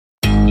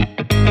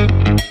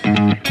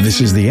This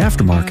is the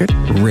Aftermarket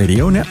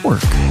Radio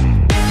Network.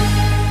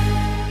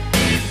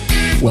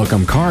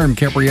 Welcome, Carm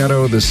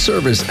Capriato, the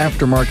Service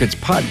Aftermarket's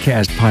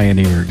podcast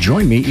pioneer.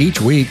 Join me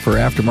each week for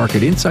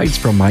aftermarket insights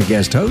from my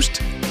guest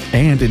host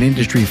and an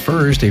industry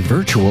first, a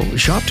virtual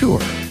shop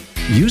tour.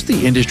 Use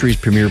the industry's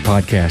premier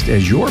podcast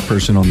as your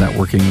personal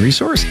networking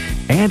resource.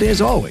 And as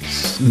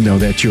always, know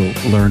that you'll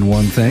learn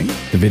one thing.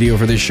 The video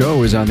for this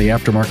show is on the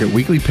Aftermarket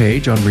Weekly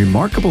page on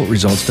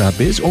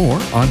remarkableresults.biz or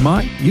on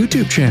my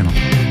YouTube channel.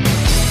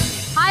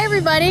 Hi,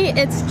 everybody.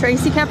 It's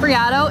Tracy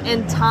Capriato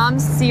and Tom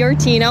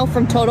Ciortino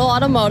from Total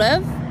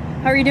Automotive.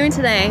 How are you doing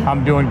today?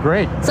 I'm doing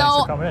great. Thanks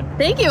for coming in.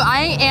 Thank you.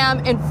 I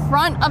am in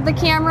front of the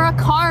camera.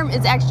 Carm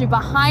is actually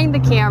behind the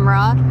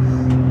camera.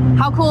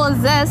 How cool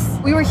is this?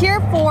 We were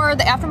here for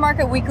the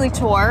Aftermarket Weekly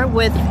Tour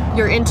with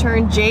your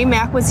intern, Jay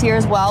Mack was here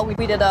as well. We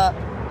did a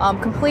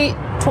complete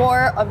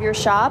tour of your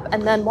shop.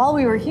 And then while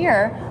we were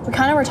here, we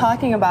kind of were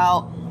talking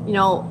about, you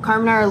know, Carm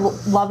and I are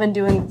loving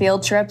doing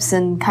field trips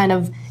and kind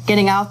of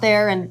getting out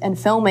there and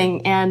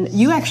filming. And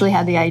you actually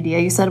had the idea.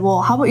 You said,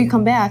 well, how about you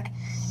come back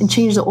and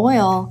change the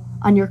oil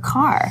on your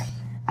car?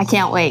 I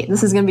can't wait.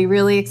 This is going to be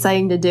really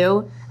exciting to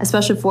do,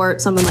 especially for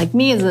someone like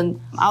me as an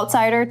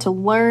outsider to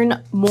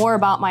learn more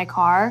about my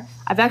car.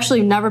 I've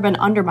actually never been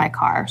under my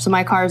car. So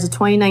my car is a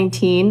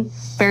 2019,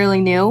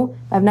 fairly new.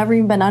 I've never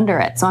even been under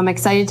it. So I'm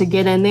excited to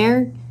get in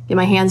there, get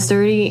my hands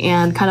dirty,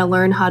 and kind of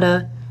learn how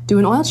to do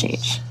an oil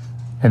change.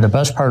 And the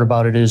best part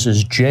about it is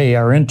Jay,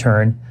 our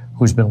intern,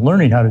 who's been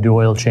learning how to do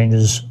oil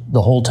changes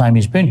the whole time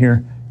he's been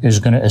here, is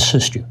going to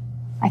assist you.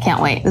 I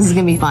can't wait. This is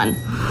going to be fun.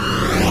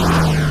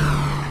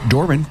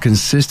 Dorman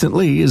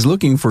consistently is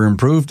looking for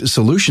improved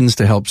solutions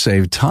to help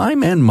save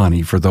time and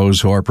money for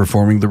those who are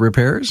performing the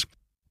repairs.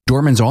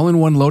 Dorman's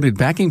all-in-one loaded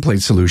backing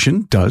plate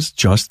solution does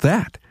just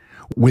that.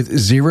 With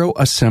zero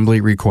assembly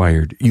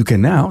required, you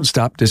can now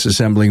stop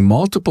disassembling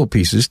multiple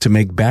pieces to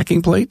make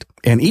backing plate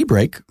and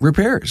e-brake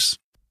repairs.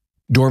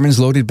 Dorman's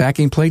loaded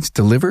backing plates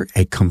deliver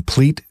a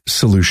complete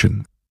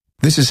solution.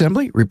 This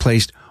assembly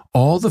replaced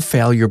all the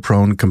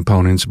failure-prone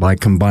components by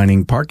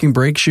combining parking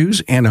brake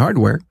shoes and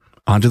hardware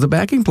onto the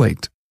backing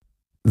plate.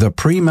 The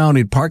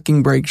pre-mounted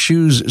parking brake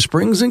shoes,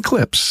 springs, and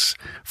clips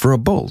for a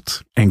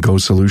bolt and go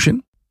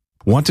solution.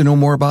 Want to know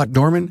more about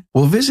Dorman?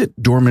 Well, visit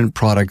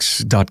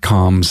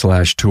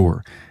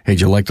dormanproducts.com/tour. Hey,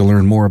 would you like to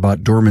learn more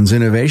about Dorman's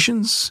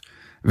innovations?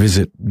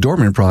 Visit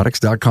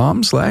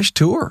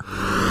dormanproducts.com/tour.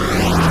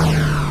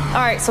 All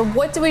right, so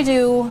what do we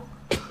do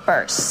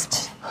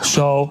first?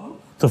 So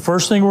the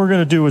first thing we're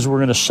going to do is we're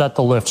going to set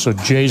the lift. So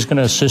Jay's going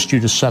to assist you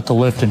to set the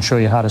lift and show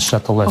you how to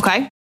set the lift.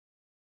 Okay.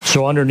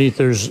 So underneath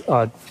there's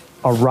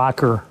a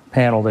rocker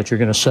panel that you're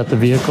going to set the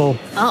vehicle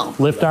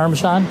lift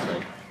arms on.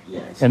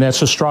 And that's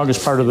the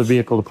strongest part of the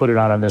vehicle to put it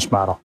on this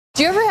model.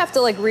 Do you ever have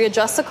to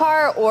readjust the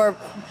car, or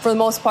for the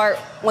most part,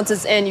 once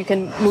it's in, you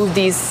can move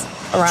these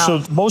around?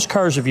 So most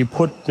cars, if you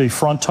put the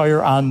front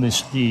tire on the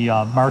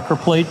marker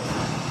plate,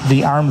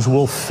 the arms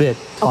will fit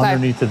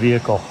underneath the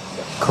vehicle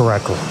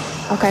correctly.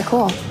 Okay,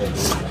 cool.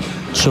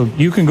 So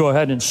you can go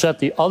ahead and set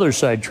the other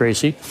side,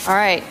 Tracy. All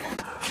right.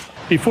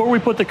 Before we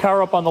put the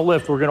car up on the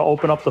lift, we're going to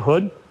open up the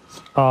hood.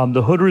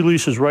 The hood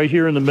release is right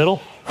here in the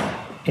middle,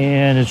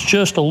 and it's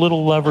just a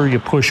little lever you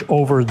push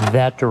over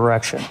that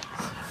direction.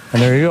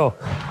 And there you go.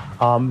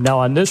 Now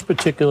on this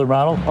particular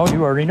model,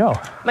 you already know.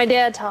 My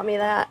dad taught me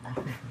that. I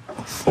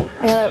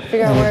gotta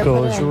figure out where it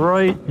goes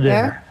right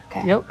there.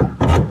 Okay. Yep.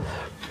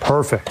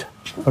 Perfect.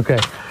 Okay.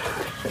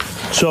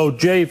 So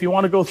Jay, if you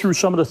want to go through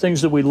some of the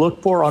things that we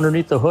look for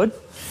underneath the hood.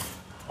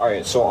 All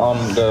right. So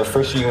the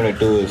first thing you want to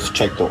do is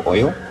check the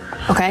oil.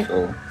 Okay.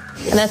 So,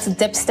 and that's a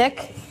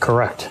dipstick?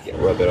 Correct. Yeah,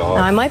 rub it off.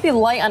 Now, I might be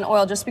light on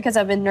oil just because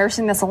I've been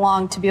nursing this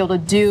along to be able to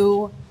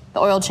do the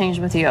oil change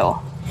with you.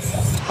 All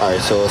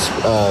right, so it's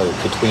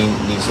between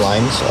these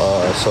lines.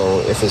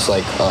 So if it's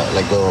like a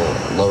little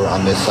lower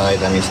on this side,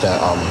 that means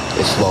that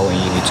it's low and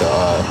you need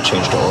to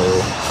change the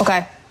oil.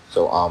 Okay.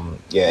 So and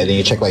then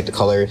you check the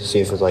color,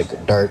 see if it's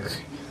dark.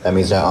 That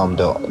means that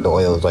the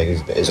oil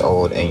is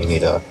old and you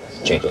need to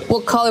change it.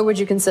 What color would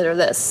you consider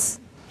this?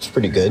 It's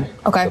pretty good.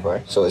 Okay.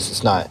 So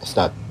it's not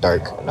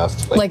dark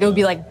enough. It would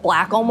be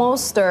black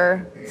almost,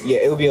 or? Yeah,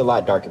 it would be a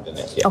lot darker than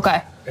this. Yeah.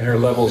 Okay. And her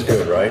level's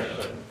good, right?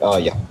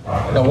 Yeah.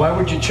 Now, why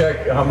would you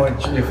check how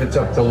much, if it's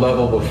up to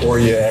level, before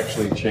you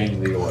actually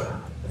change the oil?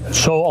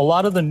 So a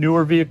lot of the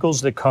newer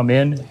vehicles that come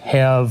in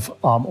have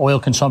oil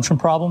consumption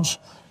problems.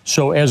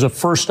 So as a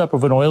first step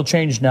of an oil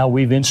change, now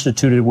we've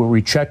instituted where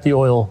we check the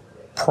oil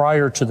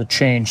prior to the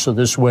change. So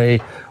this way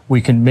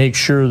we can make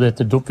sure that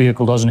the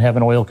vehicle doesn't have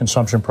an oil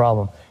consumption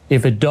problem.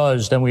 If it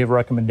does, then we have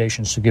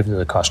recommendations to give to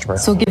the customer.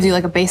 So it gives you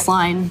a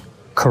baseline.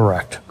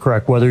 Correct.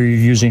 Whether you're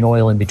using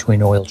oil in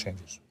between oil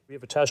changes. We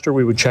have a tester,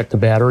 we would check the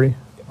battery,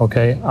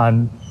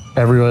 on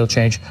every oil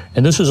change.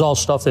 And this is all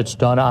stuff that's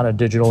done on a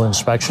digital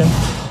inspection,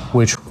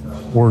 which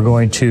we're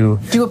going to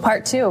do a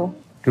part two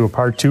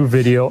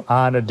video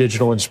on a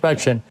digital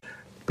inspection,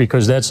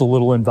 because that's a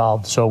little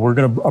involved. So we're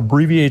going to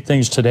abbreviate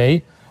things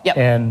today. Yep.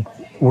 And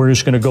we're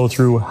just going to go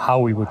through how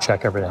we would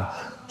check everything.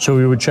 So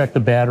we would check the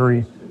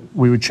battery,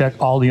 we would check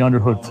all the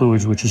underhood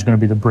fluids, which is going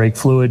to be the brake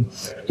fluid.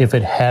 If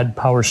it had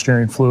power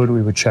steering fluid,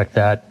 we would check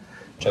that.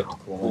 Check the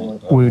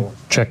coolant. We would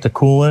check the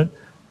coolant.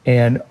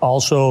 And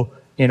also,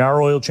 in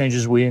our oil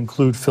changes, we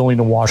include filling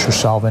the washer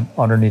solvent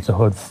underneath the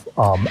hood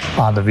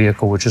on the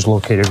vehicle, which is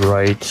located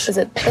right Is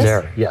it this?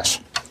 there. Yes.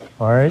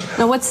 All right.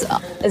 Now is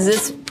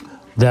this?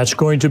 That's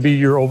going to be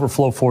your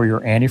overflow for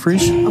your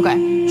antifreeze.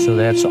 Okay. So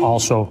that's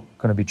also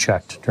going to be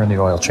checked during the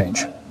oil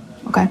change.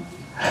 Okay.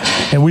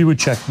 And we would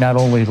check not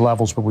only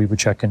levels, but we would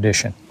check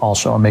condition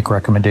also and make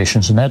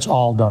recommendations. And that's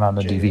all done on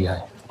the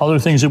DVI. Other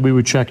things that we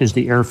would check is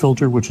the air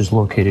filter, which is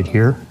located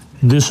here.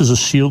 This is a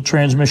sealed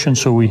transmission,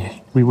 so we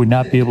would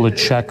not be able to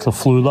check the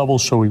fluid level,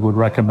 so we would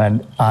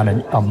recommend on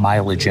a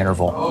mileage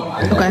interval.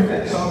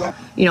 Okay.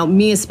 You know,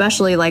 me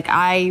especially, like,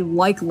 I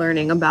like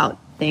learning about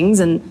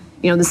things, and,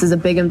 you know, this is a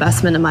big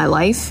investment in my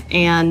life,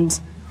 and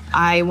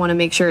I want to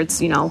make sure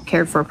it's, you know,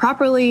 cared for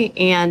properly.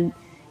 And,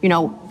 you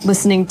know,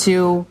 listening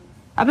to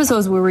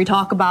episodes where we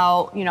talk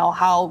about, you know,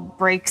 how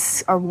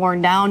brakes are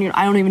worn down, you know,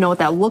 I don't even know what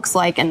that looks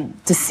like, and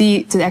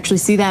to actually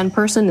see that in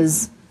person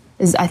is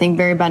I think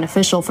very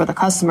beneficial for the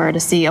customer to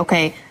see,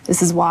 okay,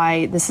 this is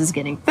why this is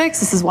getting fixed,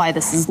 this is why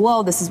this is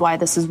low, this is why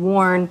this is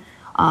worn.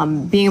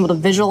 Being able to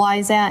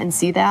visualize that and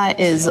see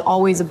that is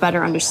always a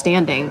better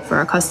understanding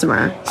for a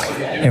customer.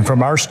 And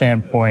from our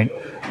standpoint,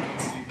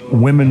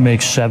 women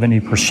make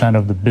 70%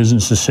 of the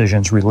business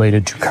decisions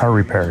related to car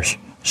repairs.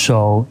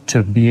 So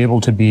to be able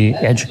to be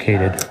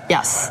educated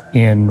Yes.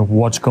 in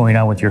what's going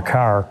on with your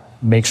car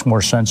makes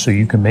more sense, so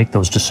you can make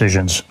those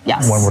decisions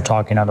Yes. when we're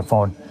talking on the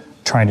phone,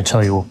 trying to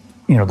tell you,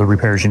 you know, the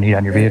repairs you need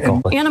on your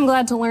vehicle. And I'm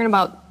glad to learn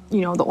about, you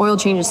know, the oil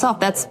change itself.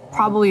 That's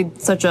probably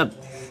such a,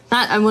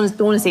 don't want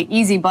to say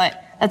easy, but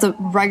that's a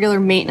regular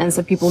maintenance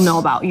that people know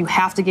about. You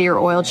have to get your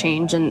oil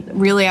changed. And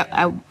really,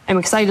 I'm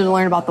excited to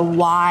learn about the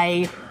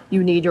why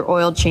you need your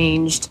oil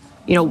changed,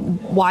 you know,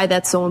 why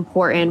that's so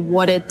important,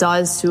 what it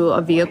does to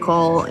a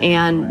vehicle,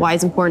 and why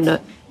it's important to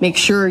make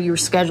sure you're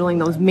scheduling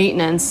those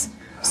maintenance.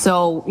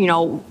 So, you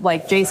know,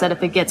 like Jay said,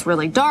 if it gets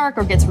really dark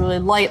or gets really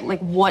light,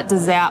 like what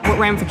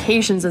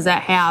ramifications does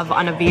that have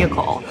on a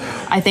vehicle?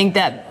 I think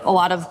that a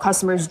lot of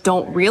customers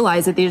don't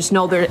realize it. They just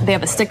know they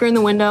have a sticker in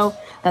the window.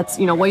 That's,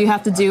 you know, what you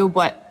have to do.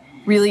 But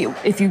really,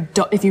 if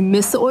you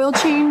miss the oil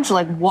change,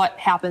 like what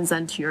happens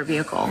then to your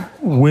vehicle?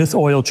 With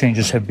oil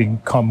changes have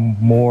become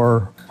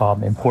more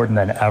important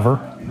than ever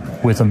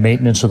with the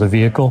maintenance of the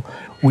vehicle.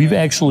 We've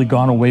actually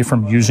gone away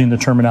from using the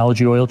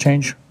terminology oil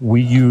change.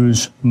 We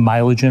use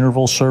mileage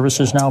interval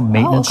services now,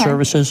 maintenance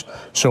services.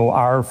 So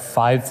our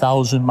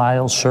 5,000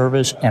 mile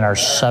service and our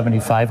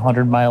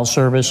 7,500 mile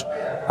service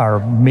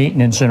are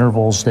maintenance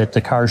intervals that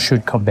the car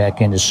should come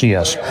back in to see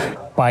us.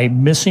 By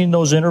missing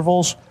those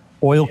intervals,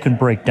 oil can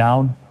break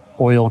down,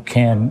 oil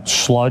can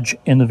sludge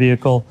in the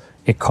vehicle.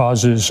 It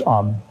causes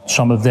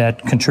some of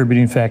that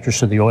contributing factors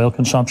to the oil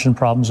consumption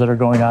problems that are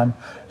going on.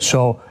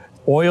 So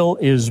oil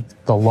is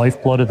the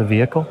lifeblood of the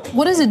vehicle.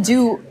 What does it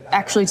do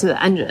actually to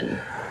the engine?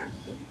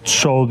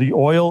 So the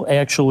oil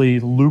actually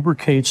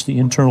lubricates the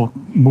internal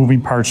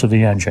moving parts of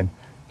the engine.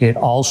 It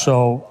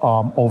also,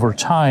 over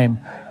time,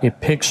 it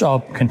picks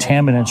up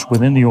contaminants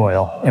within the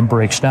oil and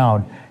breaks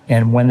down.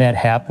 And when that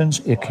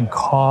happens, it can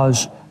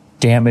cause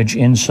damage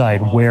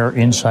wear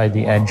inside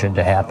the engine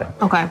to happen.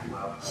 Okay.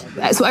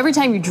 So every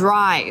time you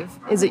drive,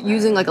 is it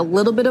using like a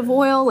little bit of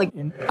oil? Like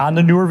on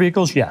the newer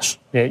vehicles, yes.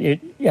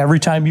 Every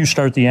time you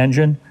start the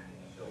engine,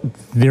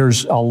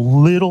 there's a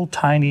little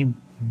tiny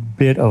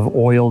bit of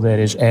oil that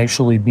is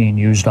actually being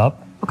used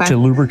up to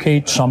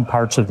lubricate some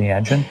parts of the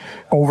engine.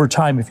 Over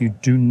time, if you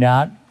do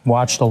not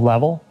watch the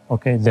level,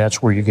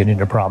 that's where you get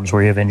into problems,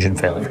 where you have engine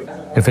failure.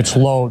 If it's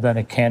low, then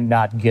it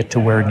cannot get to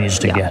where it needs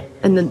to get.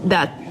 And then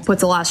that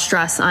puts a lot of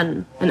stress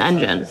on an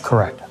engine.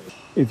 Correct.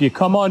 If you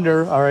come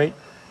under, all right,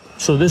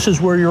 so this is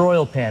where your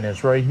oil pan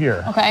is, right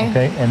here. Okay.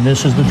 And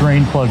this is the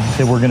drain plug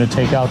that we're going to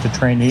take out to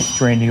drain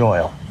the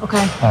oil.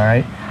 Okay. All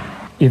right.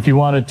 If you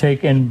want to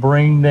take and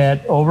bring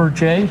that over,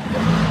 Jay.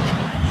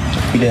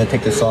 We gotta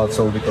take this off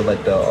so we can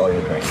let the oil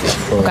drain.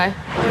 So, Okay.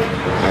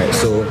 Alright,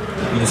 so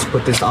you just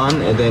put this on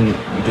and then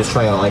you just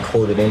try to like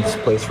hold it in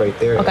place right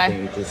there. Okay. And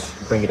then you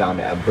just bring it down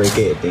and break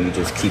it, and then you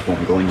just keep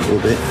on going a little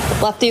bit.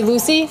 Lefty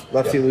loosey?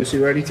 Lefty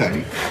loosey, righty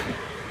tighty.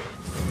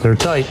 They're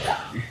tight.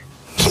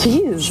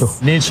 Jeez.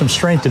 So need some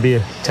strength to be a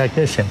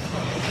technician.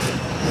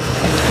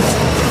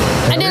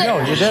 There we go.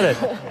 You did it.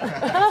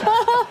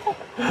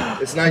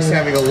 It's nice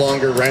having a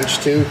longer wrench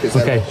too, because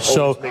Okay,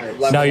 so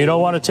now you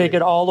don't want to take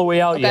it all the way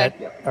out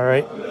yet. All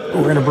right,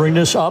 we're going to bring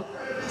this up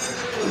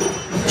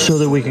so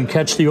that we can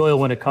catch the oil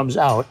when it comes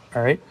out.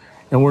 All right,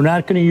 and we're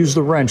not going to use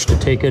the wrench to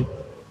take it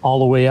all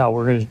the way out.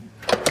 We're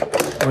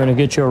going to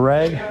get you a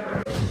rag.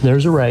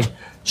 There's a rag.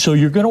 So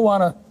you're going to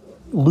want to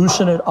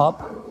loosen it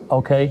up,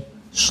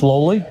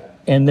 slowly,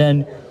 and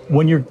then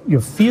when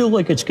you feel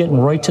like it's getting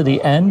right to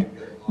the end,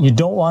 you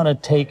don't want to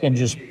take and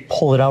just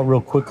pull it out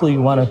real quickly.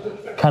 You want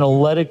to kind of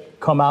let it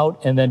come out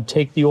and then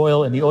take the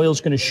oil, and the oil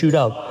is going to shoot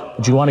out.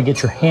 But you want to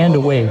get your hand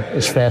away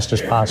as fast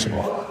as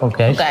possible,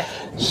 okay? Okay.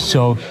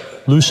 So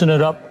loosen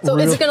it up. So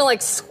is it going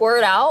to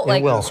squirt out?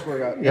 It will.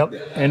 Yep.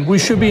 And we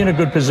should be in a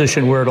good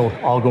position where it'll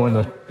all go in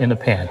the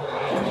pan.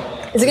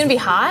 Is it going to be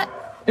hot?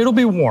 It'll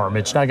be warm.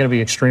 It's not going to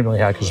be extremely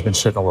hot because it's been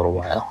sitting a little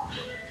while.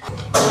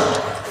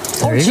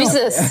 There you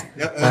Jesus.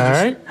 Go. All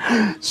right.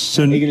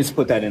 So you can just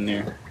put that in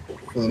there.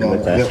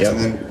 With that,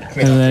 Yep.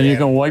 And then you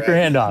can wipe your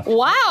hand off.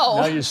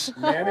 Wow. Now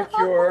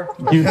Manicure.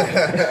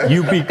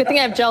 you be, Good thing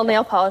I have gel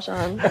nail polish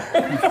on.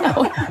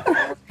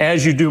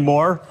 as you do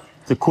more,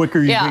 the quicker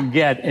you can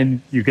get,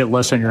 and you get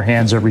less on your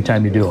hands every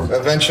time you do them.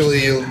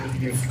 Eventually, you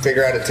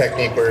figure out a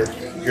technique where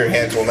your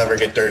hands will never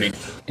get dirty.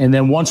 And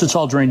then once it's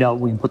all drained out,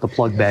 we can put the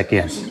plug back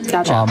in.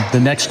 Gotcha. The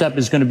next step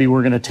is going to be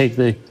we're going to take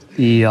the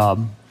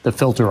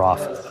filter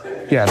off.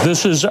 Yeah,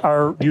 this is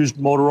our used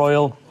motor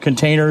oil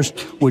containers,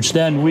 which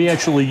then we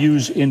actually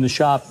use in the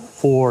shop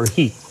for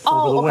heat.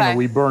 Over the winter,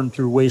 we burn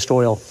through waste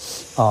oil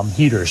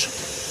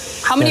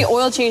heaters. How many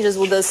oil changes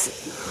will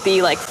this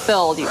be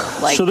filled?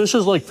 So this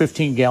is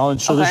 15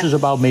 gallons. So this is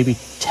about maybe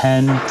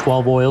 10,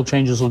 12 oil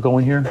changes will go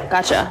in here.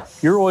 Gotcha.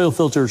 Your oil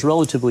filter is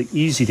relatively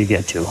easy to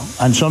get to.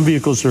 On some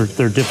vehicles,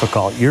 they're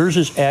difficult. Yours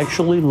is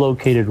actually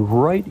located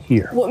right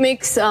here. What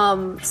makes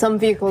some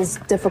vehicles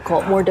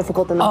more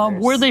difficult than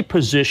others? Where they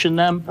position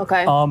them.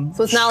 Okay.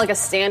 So it's not a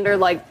standard,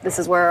 this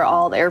is where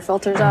all the air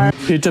filters are?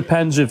 It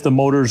depends if the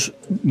motor's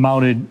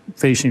mounted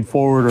facing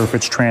forward or if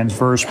it's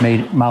transverse,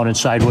 mounted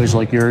sideways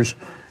like yours.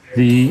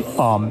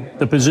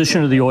 The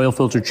position of the oil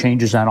filter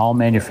changes on all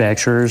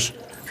manufacturers.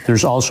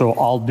 There's also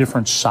all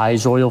different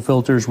size oil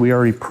filters. We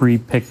already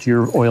pre-picked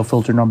your oil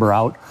filter number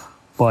out,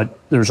 but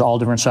there's all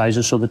different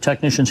sizes. So the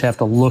technicians have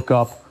to look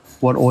up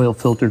what oil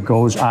filter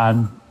goes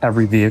on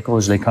every vehicle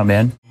as they come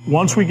in.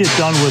 Once we get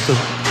done with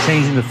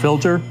changing the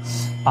filter,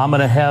 I'm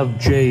going to have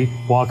Jay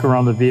walk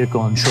around the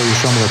vehicle and show you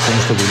some of the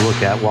things that we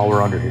look at while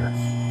we're under here.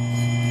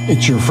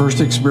 It's your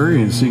first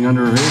experience seeing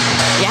under a vehicle.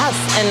 Yes,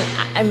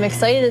 and I'm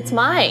excited it's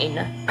mine.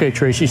 Okay,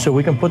 Tracy, so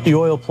we can put the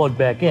oil plug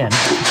back in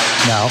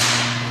now,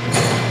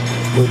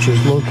 which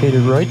is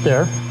located right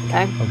there.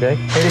 Okay.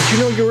 Hey, did you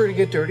know you were going to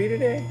get dirty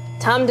today?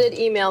 Tom did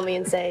email me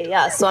and say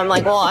yes, so I'm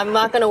well, I'm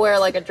not going to wear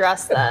a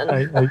dress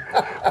then.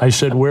 I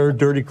said wear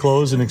dirty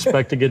clothes and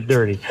expect to get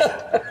dirty.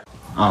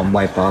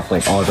 Wipe off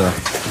all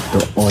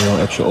the oil,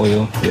 extra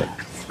oil. Yeah.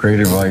 Great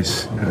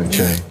advice,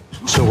 Jay.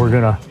 So we're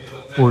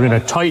gonna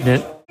tighten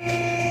it.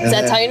 Is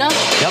that tight enough?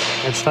 Yep,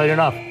 that's tight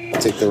enough.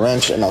 Take the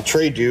wrench and I'll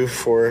trade you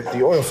for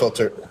the oil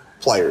filter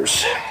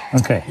pliers.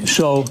 Okay,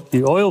 so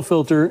the oil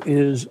filter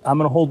is, I'm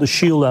gonna hold the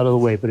shield out of the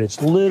way, but it's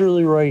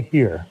literally right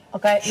here.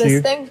 Okay, So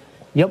this thing?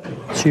 Yep,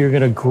 so you're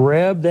gonna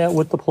grab that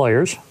with the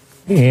pliers,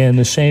 and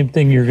the same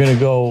thing, you're gonna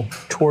go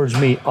towards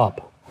me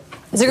up.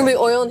 Is there going to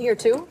be oil in here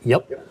too?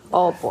 Yep.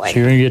 Oh boy. So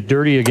you're gonna get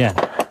dirty again.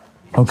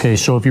 Okay,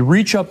 so if you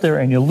reach up there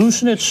and you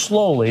loosen it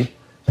slowly,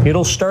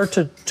 it'll start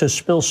to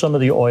spill some of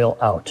the oil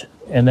out.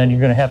 And then you're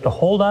going to have to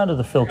hold on to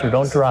the filter.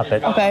 Don't drop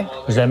it. Okay.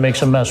 Because that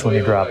makes a mess when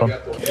you drop them.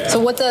 So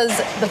what does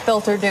the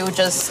filter do?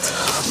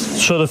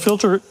 So the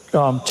filter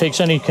takes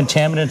any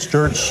contaminants,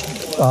 dirts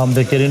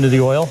that get into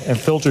the oil and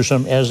filters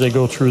them as they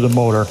go through the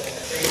motor.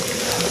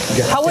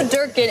 How would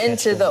dirt get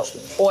into the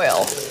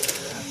oil?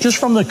 Just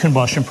from the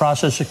combustion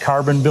process, the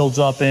carbon builds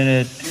up in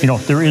it.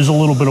 There is a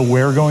little bit of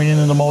wear going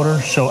into the motor.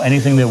 So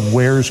anything that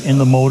wears in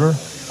the motor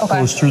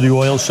goes through the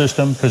oil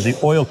system because the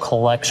oil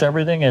collects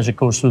everything as it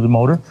goes through the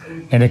motor,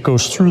 and it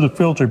goes through the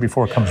filter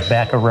before it comes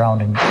back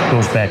around and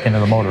goes back into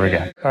the motor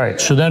again. All right,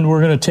 so then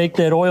we're going to take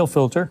that oil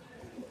filter,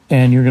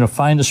 and you're going to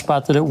find the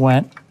spot that it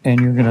went,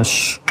 and you're going to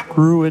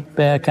screw it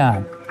back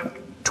on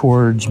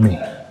towards me.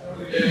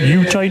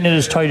 You tighten it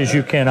as tight as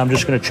you can. I'm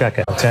just going to check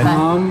it, okay?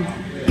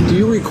 Do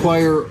you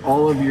require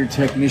all of your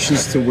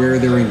technicians to wear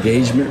their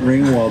engagement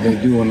ring while they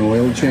do an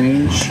oil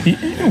change?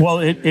 Well,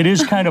 it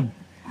is kind of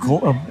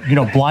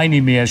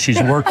blinding me as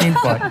she's working,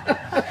 but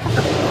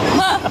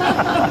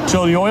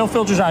so the oil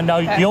filter's on. Now,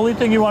 the only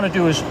thing you want to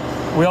do is,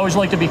 we always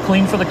like to be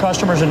clean for the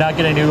customers and not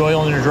get any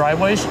oil in their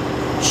driveways.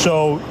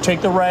 So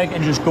take the rag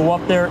and just go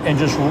up there and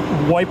just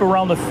wipe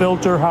around the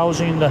filter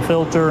housing, the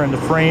filter and the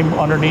frame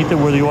underneath it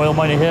where the oil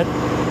might have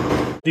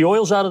hit. The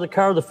oil's out of the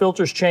car, the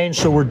filter's changed,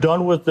 so we're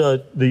done with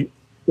the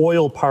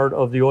oil part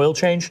of the oil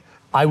change.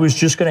 I was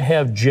just going to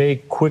have Jay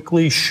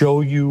quickly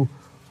show you.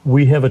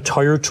 We have a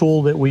tire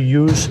tool that we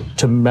use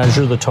to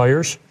measure the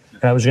tires,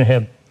 and I was going to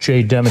have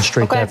Jay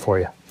demonstrate that for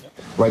you.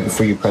 Right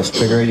before you press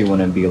trigger, you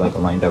want to be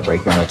lined up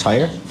right here on the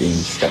tire. You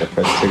just got to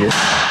press trigger.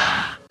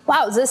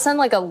 Wow, does this send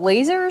a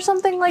laser or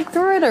something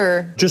through it,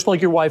 or? Just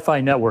like your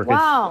Wi-Fi network.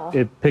 Wow.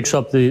 It picks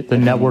up the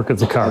network of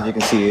the car. As you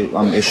can see,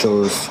 it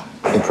shows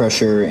the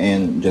pressure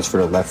and just for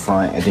the left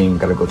front, and then you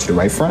got to go to the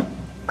right front.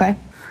 Okay.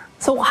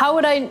 So how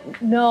would I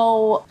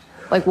know,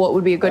 what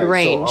would be a good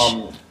range?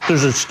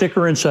 There's a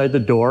sticker inside the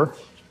door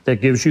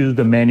that gives you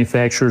the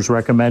manufacturer's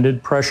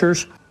recommended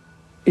pressures.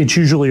 It's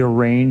usually a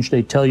range.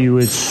 They tell you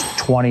it's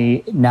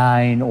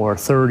 29 or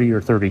 30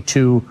 or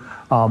 32.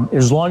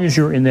 As long as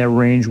you're in that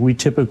range, we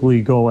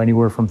typically go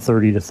anywhere from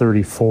 30 to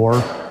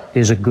 34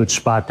 is a good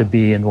spot to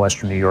be in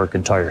Western New York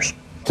in tires.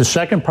 The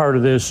second part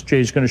of this,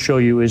 Jay's going to show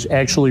you, is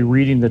actually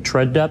reading the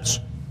tread depths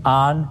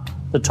on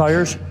the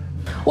tires.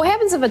 What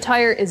happens if a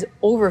tire is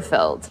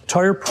overfilled?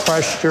 Tire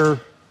pressure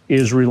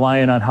is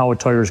reliant on how a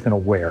tire is going to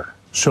wear.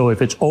 So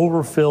if it's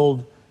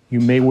overfilled, you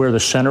may wear the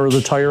center of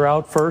the tire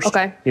out first.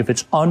 Okay. If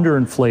it's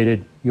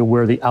underinflated, you'll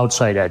wear the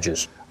outside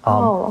edges.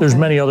 Okay. There's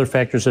many other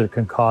factors that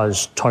can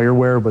cause tire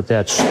wear, but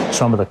that's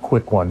some of the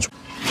quick ones.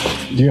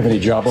 Do you have any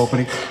job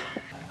opening?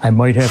 I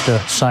might have to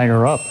sign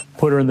her up,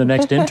 put her in the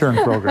next intern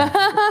program.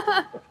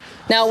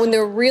 Now, when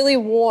they're really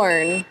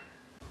worn,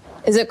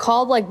 is it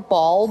called like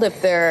bald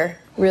if they're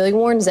really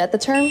worn? Is that the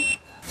term?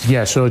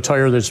 Yeah, so a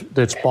tire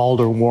that's bald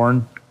or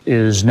worn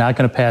is not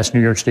going to pass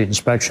New York State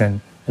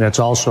inspection, and it's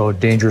also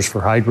dangerous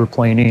for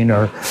hydroplaning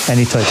or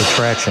any type of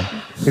traction.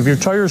 If your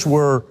tires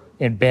were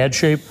in bad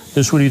shape,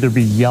 this would either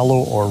be yellow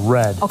or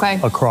red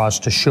across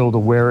to show the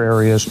wear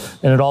areas,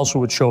 and it also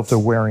would show if they're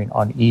wearing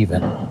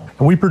uneven.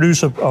 And we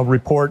produce a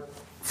report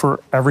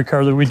for every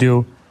car that we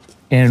do,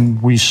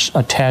 and we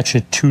attach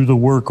it to the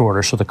work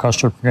order so the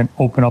customer can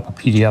open up a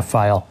PDF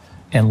file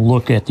and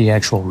look at the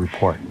actual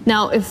report.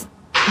 Now, if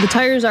the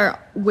tires are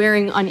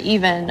wearing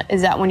uneven,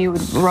 is that when you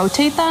would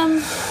rotate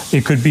them?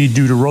 It could be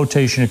due to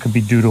rotation, it could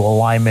be due to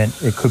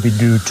alignment, it could be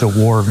due to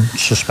worn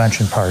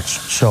suspension parts.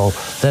 So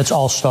that's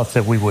all stuff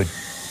that we would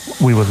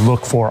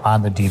look for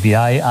on the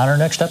DVI on our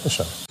next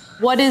episode.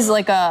 What is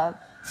like a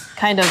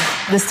kind of,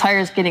 this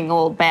tire's getting a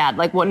little bad?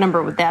 Like what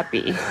number would that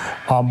be?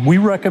 We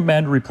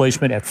recommend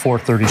replacement at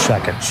 430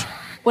 seconds.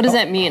 What does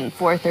that mean,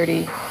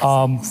 430?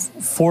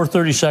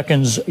 430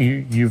 seconds,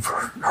 you've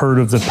heard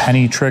of the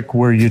penny trick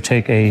where you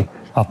take a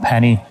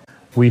penny.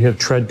 We have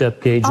tread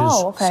depth gauges.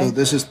 Oh, okay. So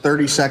this is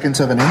 30 seconds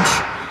of an inch.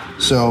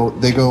 So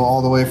they go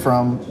all the way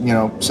from,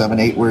 7,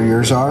 8 where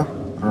yours are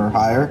or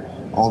higher,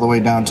 all the way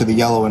down to the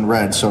yellow and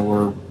red. So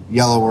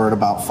we're at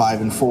about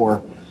 5 and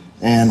 4,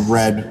 and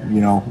red,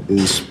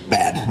 is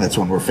bad. That's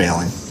when we're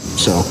failing.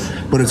 So,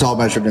 but it's all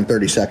measured in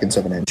 30 seconds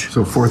of an inch.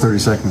 So 430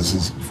 seconds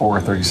is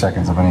 430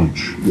 seconds of an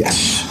inch.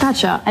 Yes.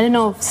 Gotcha. I didn't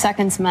know if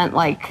seconds meant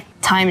like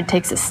time it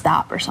takes to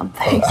stop or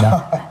something.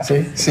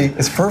 See,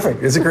 it's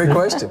perfect. It's a great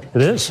question.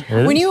 It is.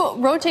 When you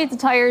rotate the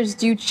tires,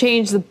 do you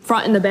change the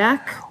front and the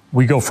back?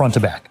 We go front to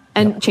back.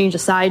 And change the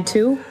side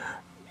too?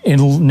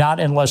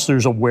 Not unless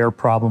there's a wear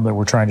problem that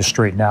we're trying to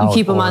straighten out. You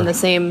keep them on the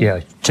same...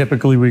 Yeah,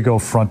 typically we go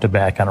front to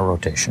back on a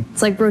rotation.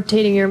 It's like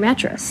rotating your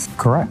mattress.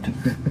 Correct.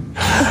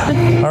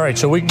 All right,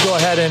 so we can go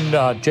ahead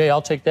and, Jay,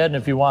 I'll take that, and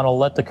if you want to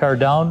let the car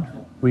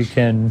down, we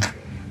can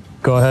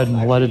go ahead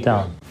and let it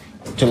down.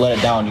 To let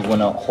it down, you want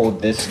to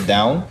hold this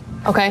down.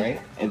 Okay.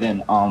 Right? And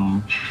then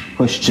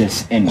push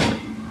this in.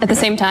 At the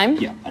same time?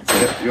 Yeah.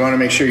 You want to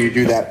make sure you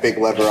do that big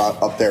lever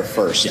up there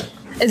first. Yeah.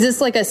 Is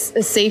this like a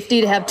safety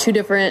to have two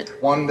different...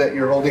 One that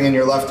you're holding in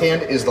your left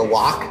hand is the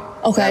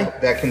lock. Okay.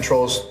 That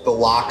controls the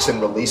locks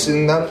and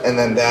releasing them, and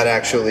then that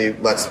actually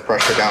lets the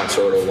pressure down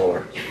so it'll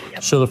lower.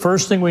 So the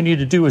first thing we need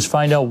to do is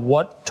find out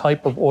what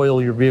type of oil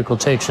your vehicle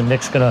takes, and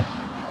Nick's going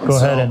to go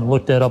ahead and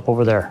look that up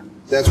over there.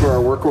 That's where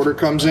our work order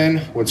comes in.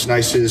 What's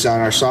nice is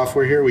on our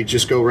software here, we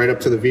just go right up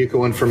to the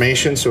vehicle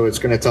information, so it's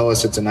going to tell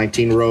us it's a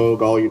 19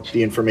 Rogue, all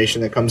the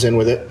information that comes in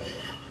with it.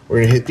 We're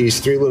going to hit these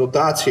 3 little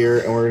dots here,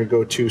 and we're going to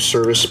go to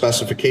service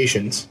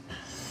specifications.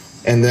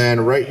 And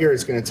then right here,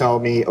 it's going to tell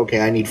me, okay,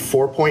 I need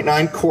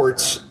 4.9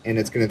 quarts, and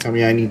it's going to tell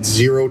me I need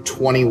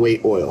 0.20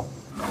 weight oil.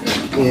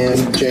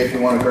 And Jay, if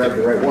you want to grab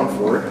the right one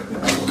for it.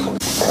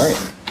 All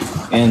right.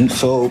 And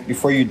so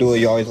before you do it,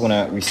 you always want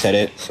to reset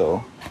it.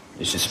 So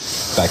it's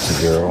just back to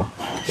 0.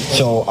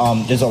 So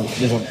there's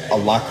a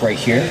lock right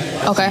here.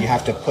 Okay. So you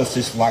have to push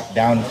this lock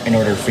down in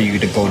order for you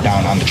to go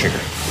down on the trigger.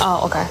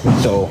 Oh, okay.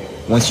 So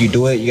once you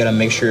do it, you gotta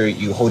make sure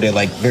you hold it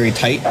like very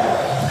tight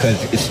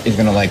because it's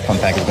gonna like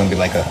pump back. It's gonna be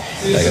like a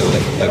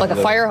little,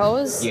 fire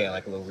hose. Yeah,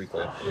 like a little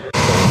recoil.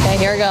 Okay,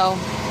 here we go.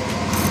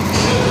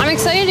 I'm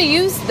excited to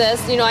use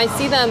this. I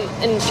see them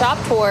in shop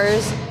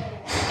tours,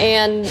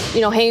 and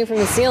hanging from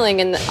the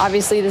ceiling. And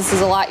obviously, this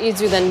is a lot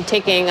easier than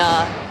taking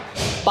a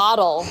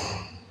bottle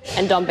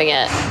and dumping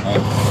it. So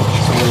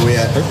where are we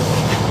at?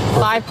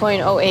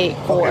 5.08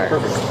 quart.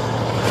 Okay, perfect.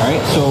 All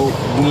right, so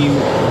when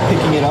you're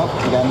picking it up,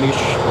 you gotta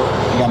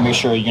make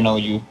sure you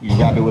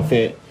grab it with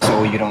it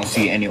so you don't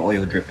see any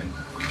oil dripping.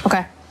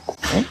 Okay.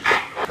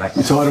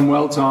 You taught him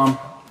well, Tom.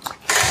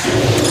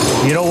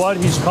 You know what?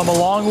 He's come a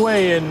long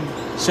way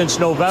since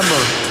November.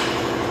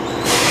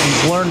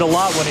 He's learned a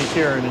lot when he's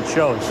here, and it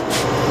shows.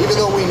 Even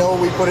though we know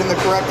we put in the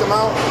correct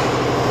amount,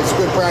 it's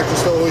good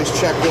practice to always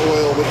check the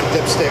oil with the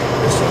dipstick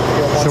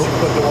once you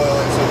put the oil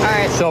in. All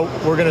right. So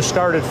we're going to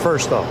start it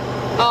first, though.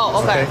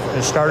 Oh, okay.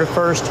 And start it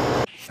first.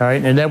 All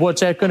right, and then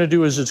what's that going to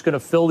do is it's going to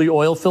fill the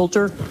oil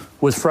filter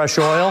with fresh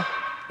oil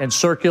and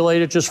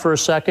circulate it just for a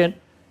second,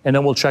 and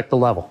then we'll check the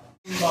level.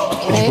 Did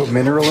you put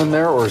mineral in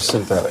there or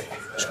synthetic?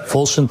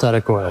 Full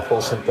synthetic oil.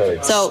 Full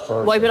synthetic.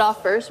 So wipe it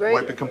off first, right?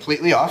 Wipe it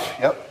completely off,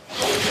 yep.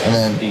 And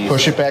then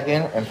push it back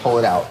in and pull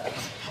it out.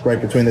 Right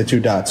between the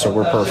 2 dots, so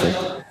we're perfect.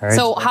 All right.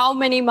 So how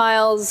many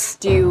miles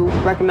do you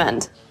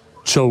recommend?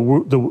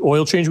 So the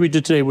oil change we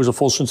did today was a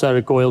full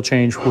synthetic oil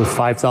change with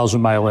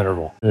 5,000-mile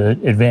interval. The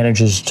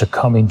advantages to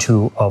coming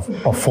to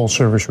a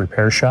full-service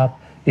repair shop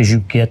is you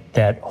get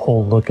that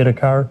whole look at a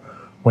car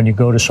when you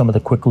go to some of the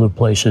quick lube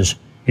places,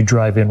 you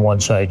drive in one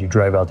side, you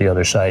drive out the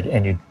other side,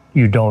 and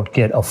you don't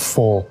get a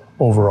full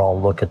overall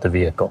look at the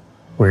vehicle.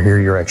 Where here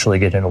you're actually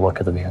getting a look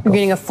at the vehicle. You're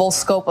getting a full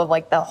scope of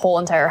like the whole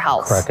entire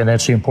house. Correct, and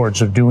that's the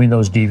importance of doing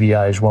those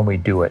DVIs when we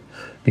do it,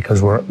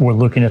 because we're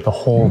looking at the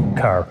whole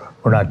car.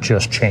 We're not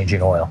just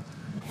changing oil.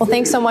 Well,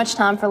 thanks so much,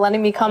 Tom, for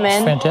letting me come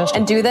in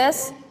and do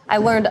this. I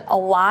learned a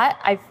lot.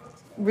 I'm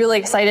really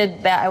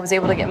excited that I was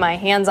able to get my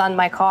hands on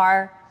my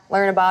car,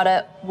 learn about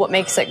it, what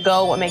makes it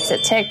go, what makes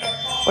it tick,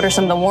 what are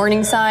some of the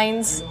warning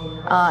signs,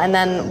 and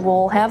then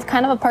we'll have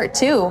kind of a part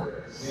 2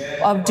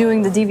 of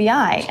doing the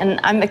DVI. And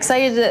I'm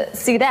excited to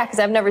see that because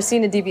I've never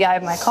seen a DVI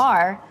of my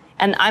car,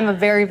 and I'm a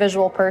very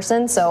visual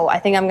person, so I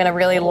think I'm going to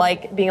really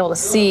like being able to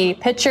see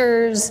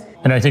pictures.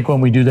 And I think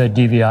when we do that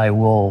DVI,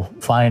 we'll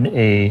find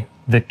a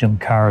victim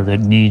car that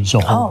needs a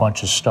whole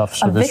bunch of stuff.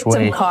 So this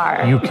way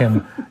car.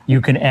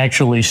 you can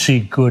actually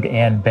see good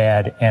and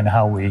bad and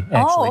how we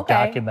actually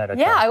document it.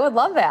 Yeah, I would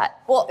love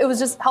that. Well, it was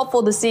just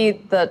helpful to see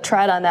the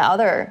tread on that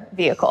other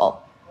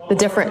vehicle, the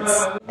difference.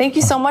 Thank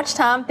you so much,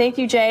 Tom. Thank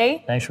you,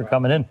 Jay. Thanks for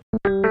coming in.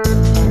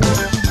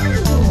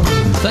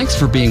 Thanks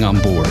for being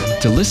on board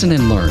to listen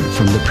and learn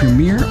from the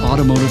premier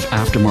automotive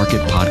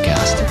aftermarket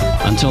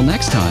podcast. Until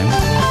next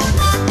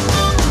time.